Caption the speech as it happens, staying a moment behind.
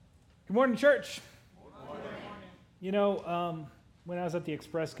Good morning, church. Good morning. You know, when I was at the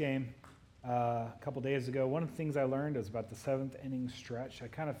Express game a couple days ago, one of the things I learned is about the seventh inning stretch. I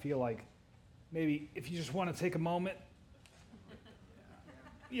kind of feel like maybe if you just want to take a moment.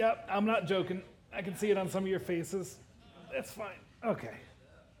 Yep, I'm not joking. I can see it on some of your faces. That's fine. Okay.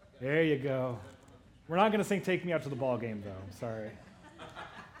 There you go. We're not going to sing Take Me Out to the Ball Game, though. I'm sorry.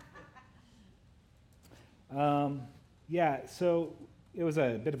 So it was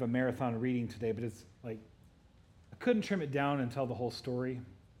a bit of a marathon reading today, but it's like I couldn't trim it down and tell the whole story.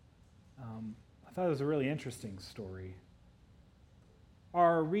 I thought it was a really interesting story.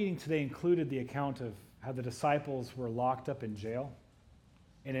 Our reading today included the account of how the disciples were locked up in jail,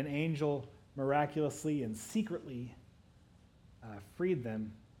 and an angel miraculously and secretly freed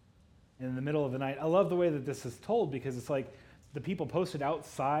them in the middle of the night. I love the way that this is told because it's like the people posted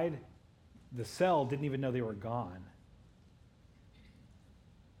outside the cell didn't even know they were gone.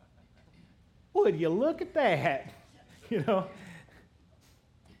 Would you look at that? You know?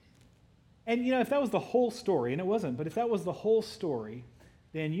 And, you know, if that was the whole story, and it wasn't, but if that was the whole story,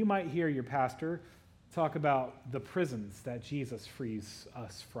 then you might hear your pastor talk about the prisons that Jesus frees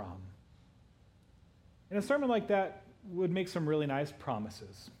us from. And a sermon like that would make some really nice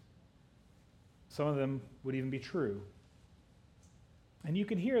promises. Some of them would even be true. And you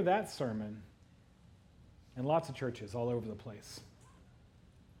can hear that sermon in lots of churches all over the place.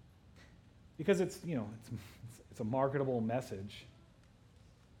 Because it's a marketable message.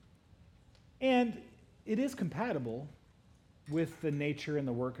 And it is compatible with the nature and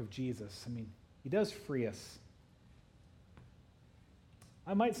the work of Jesus. I mean, he does free us.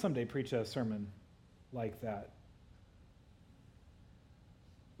 I might someday preach a sermon like that.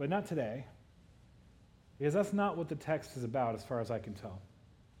 But not today. Because that's not what the text is about as far as I can tell.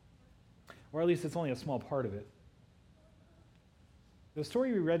 Or at least it's only a small part of it. The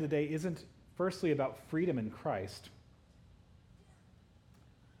story we read today isn't firstly about freedom in Christ.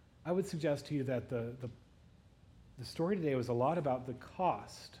 I would suggest to you that the story today was a lot about the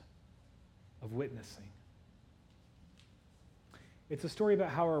cost of witnessing. It's a story about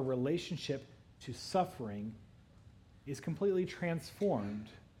how our relationship to suffering is completely transformed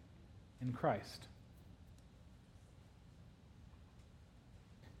in Christ.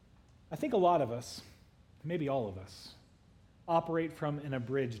 I think a lot of us, maybe all of us, operate from an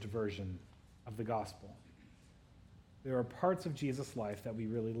abridged version of the gospel. There are parts of Jesus' life that we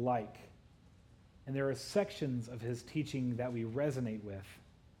really like, and there are sections of his teaching that we resonate with.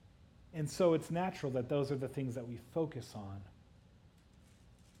 And so it's natural that those are the things that we focus on.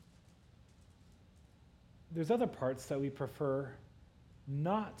 There's other parts that we prefer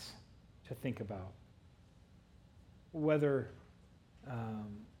not to think about, whether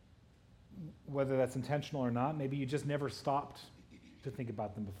that's intentional or not. Maybe you just never stopped to think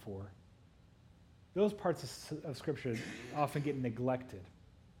about them before. Those parts of Scripture often get neglected.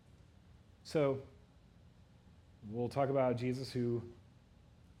 So we'll talk about Jesus who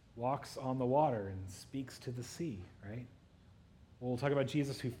walks on the water and speaks to the sea, right? We'll talk about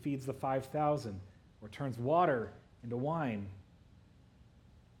Jesus who feeds the 5,000 or turns water into wine.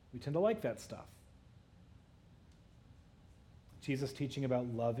 We tend to like that stuff. Jesus teaching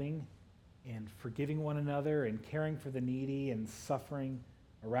about loving and forgiving one another and caring for the needy and suffering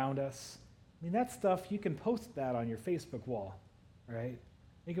around us. I mean, that stuff, you can post that on your Facebook wall, right?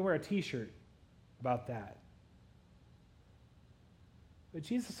 You can wear a t-shirt about that. But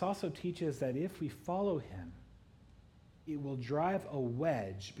Jesus also teaches that if we follow him, it will drive a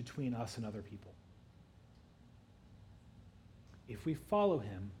wedge between us and other people. If we follow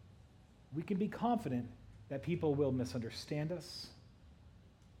him, we can be confident that people will misunderstand us,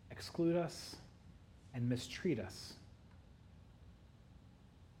 exclude us, and mistreat us.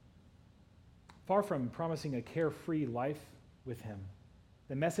 Far from promising a carefree life with him,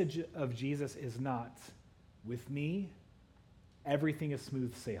 the message of Jesus is not, with me, everything is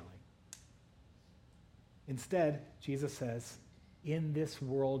smooth sailing. Instead, Jesus says, in this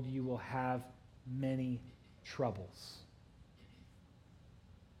world you will have many troubles.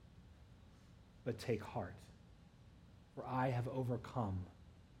 But take heart, for I have overcome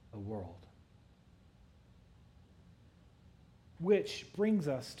the world. Which brings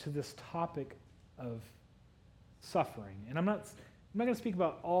us to this topic of suffering. And I'm not going to speak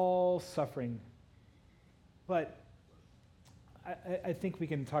about all suffering, but I think we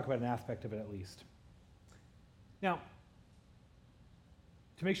can talk about an aspect of it at least. Now,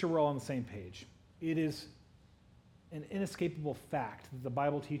 to make sure we're all on the same page, it is an inescapable fact that the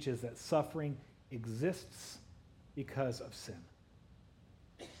Bible teaches that suffering exists because of sin.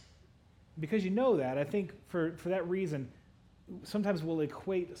 Because you know that, I think for that reason, sometimes we'll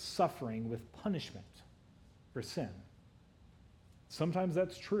equate suffering with punishment for sin. Sometimes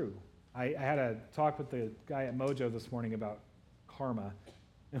that's true. I had a talk with the guy at Mojo this morning about karma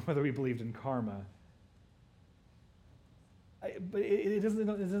and whether we believed in karma. But it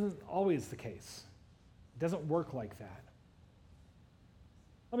isn't always the case. It doesn't work like that.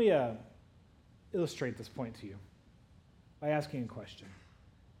 Let me illustrate this point to you by asking a question.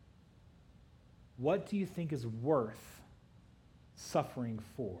 What do you think is worth suffering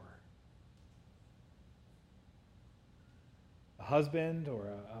for? A husband or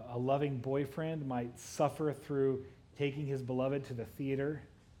a loving boyfriend might suffer through taking his beloved to the theater,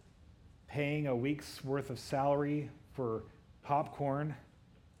 paying a week's worth of salary for popcorn,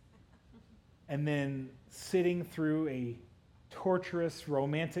 and then sitting through a torturous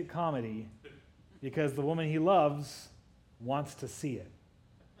romantic comedy because the woman he loves wants to see it.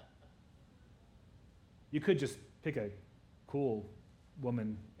 You could just pick a cool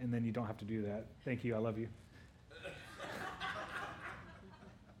woman and then you don't have to do that. Thank you, I love you.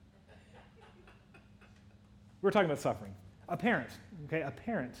 We're talking about suffering. A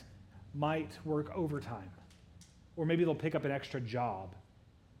parent might work overtime. Or maybe they'll pick up an extra job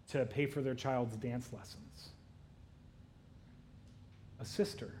to pay for their child's dance lessons. A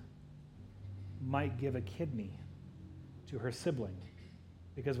sister might give a kidney to her sibling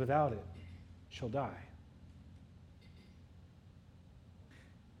because without it, she'll die.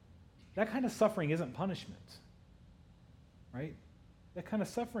 That kind of suffering isn't punishment, right? That kind of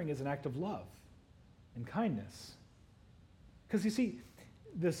suffering is an act of love and kindness. Because you see,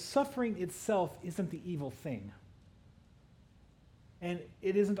 the suffering itself isn't the evil thing. And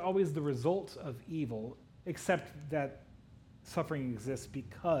it isn't always the result of evil, except that suffering exists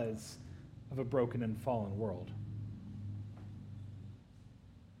because of a broken and fallen world.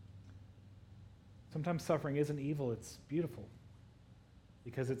 Sometimes suffering isn't evil, it's beautiful,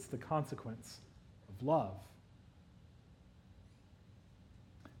 because it's the consequence of love.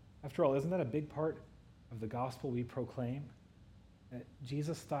 After all, isn't that a big part of the gospel we proclaim? That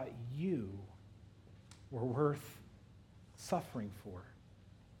Jesus thought you were worth suffering for.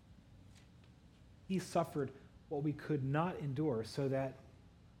 He suffered what we could not endure so that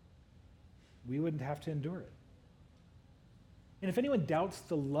we wouldn't have to endure it. And if anyone doubts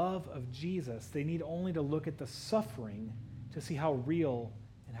the love of Jesus, they need only to look at the suffering to see how real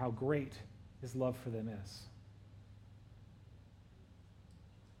and how great his love for them is.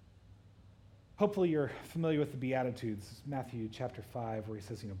 Hopefully you're familiar with the Beatitudes. It's Matthew chapter 5, where he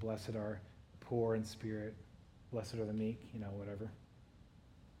says, blessed are the poor in spirit, blessed are the meek, whatever.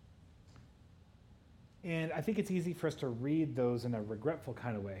 And I think it's easy for us to read those in a regretful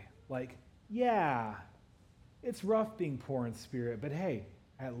kind of way. Like, yeah, it's rough being poor in spirit, but hey,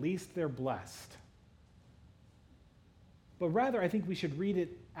 at least they're blessed. But rather, I think we should read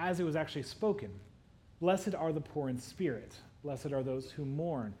it as it was actually spoken. Blessed are the poor in spirit. Blessed are those who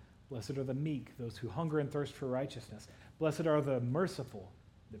mourn. Blessed are the meek, those who hunger and thirst for righteousness. Blessed are the merciful,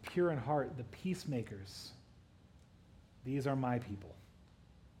 the pure in heart, the peacemakers. These are my people,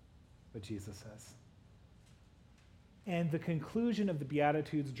 what Jesus says. And the conclusion of the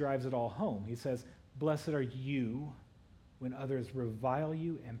Beatitudes drives it all home. He says, blessed are you when others revile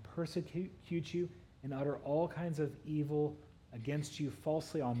you and persecute you and utter all kinds of evil against you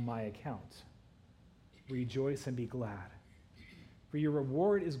falsely on my account. Rejoice and be glad, for your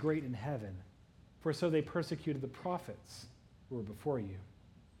reward is great in heaven, for so they persecuted the prophets who were before you.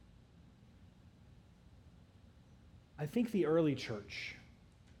 I think the early church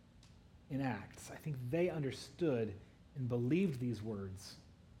in Acts, I think they understood and believed these words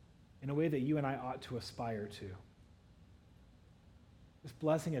in a way that you and I ought to aspire to. This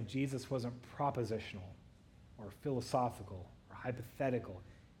blessing of Jesus wasn't propositional or philosophical or hypothetical.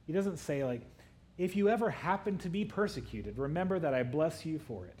 He doesn't say, like, if you ever happen to be persecuted, remember that I bless you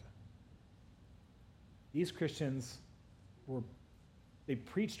for it. These Christians they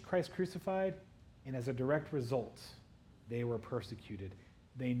preached Christ crucified, and as a direct result, they were persecuted.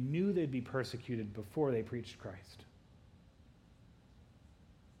 They knew they'd be persecuted before they preached Christ.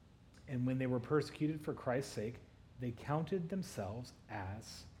 And when they were persecuted for Christ's sake, they counted themselves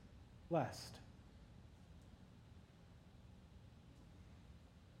as blessed.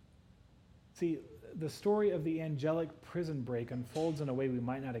 See, the story of the angelic prison break unfolds in a way we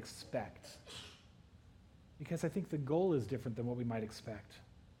might not expect, because I think the goal is different than what we might expect.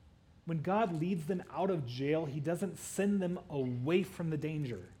 When God leads them out of jail, he doesn't send them away from the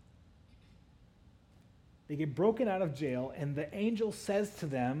danger. They get broken out of jail, and the angel says to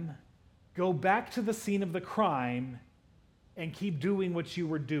them, go back to the scene of the crime and keep doing what you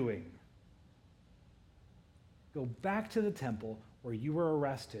were doing. Go back to the temple where you were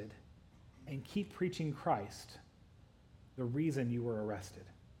arrested and keep preaching Christ, the reason you were arrested.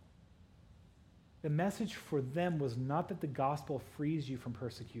 The message for them was not that the gospel frees you from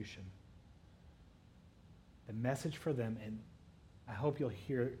persecution. The message for them, and I hope you'll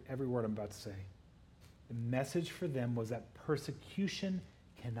hear every word I'm about to say, the message for them was that persecution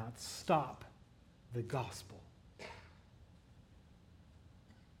cannot stop the gospel.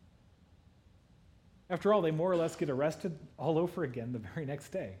 After all, they more or less get arrested all over again the very next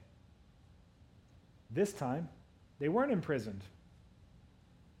day. This time, they weren't imprisoned.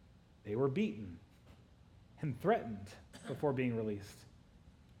 They were beaten and threatened before being released.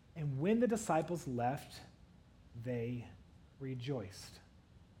 And when the disciples left, they rejoiced.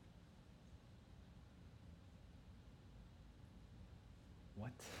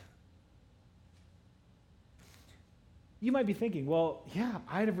 What? You might be thinking, well, yeah,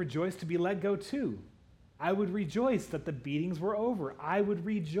 I'd have rejoiced to be let go too. I would rejoice that the beatings were over. I would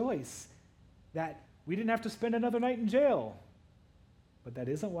rejoice that we didn't have to spend another night in jail. But that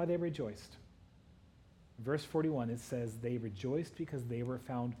isn't why they rejoiced. In verse 41, it says, they rejoiced because they were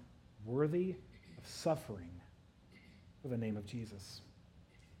found worthy of suffering for the name of Jesus.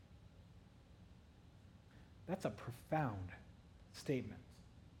 That's a profound statement.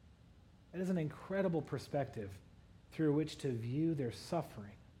 That is an incredible perspective through which to view their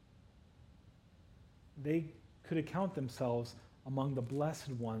suffering. They could account themselves among the blessed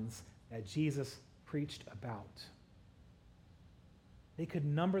ones that Jesus preached about. They could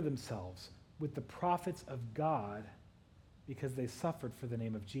number themselves with the prophets of God because they suffered for the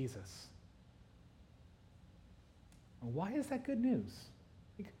name of Jesus. And why is that good news?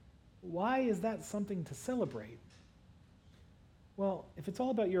 Why is that something to celebrate? Well, if it's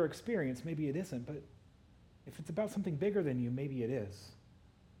all about your experience, maybe it isn't, but if it's about something bigger than you, maybe it is.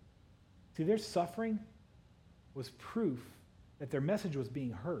 See, their suffering was proof that their message was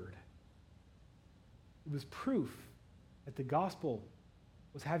being heard. It was proof that the gospel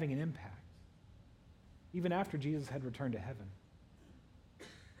was having an impact, even after Jesus had returned to heaven.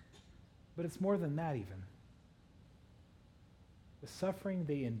 But it's more than that even. The suffering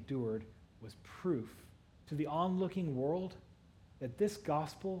they endured was proof to the onlooking world that this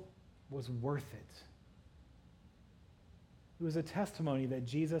gospel was worth it. It was a testimony that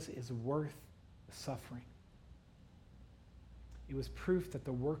Jesus is worth the suffering. It was proof that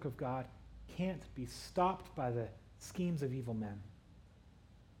the work of God can't be stopped by the schemes of evil men.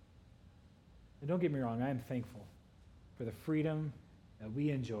 And don't get me wrong, I am thankful for the freedom that we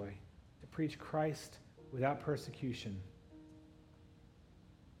enjoy to preach Christ without persecution.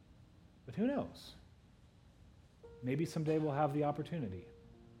 But who knows? Maybe someday we'll have the opportunity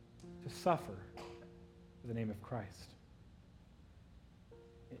to suffer for the name of Christ.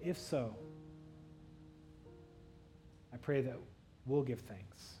 And if so, I pray that we'll give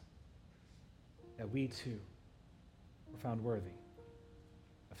thanks that we too were found worthy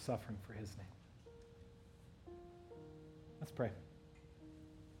of suffering for his name. Let's pray.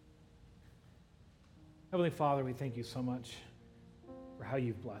 Heavenly Father, we thank you so much for how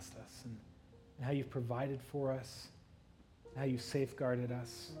you've blessed us and how you've provided for us, and how you've safeguarded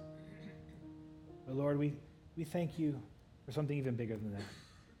us. But Lord, we thank you for something even bigger than that.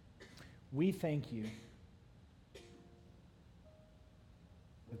 We thank you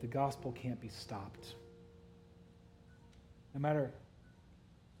that the gospel can't be stopped. No matter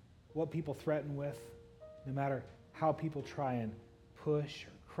what people threaten with, no matter how people try and push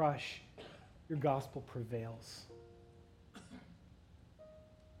or crush, your gospel prevails.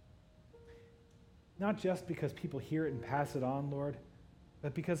 Not just because people hear it and pass it on, Lord,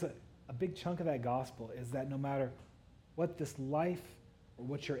 but because a big chunk of that gospel is that no matter what this life or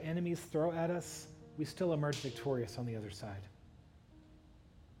what your enemies throw at us, we still emerge victorious on the other side.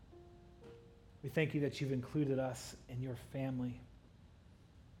 We thank you that you've included us in your family.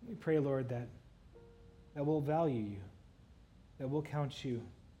 We pray, Lord, that we'll value you, that we'll count you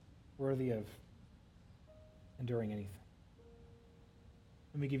worthy of enduring anything.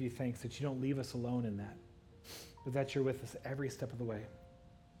 And we give you thanks that you don't leave us alone in that, but that you're with us every step of the way,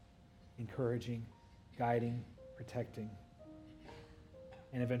 encouraging, guiding, protecting,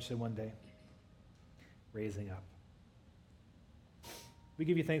 and eventually one day, raising up. We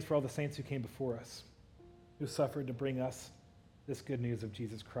give you thanks for all the saints who came before us, who suffered to bring us this good news of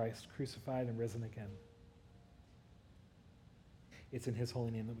Jesus Christ, crucified and risen again. It's in his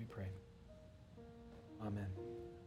holy name that we pray. Amen.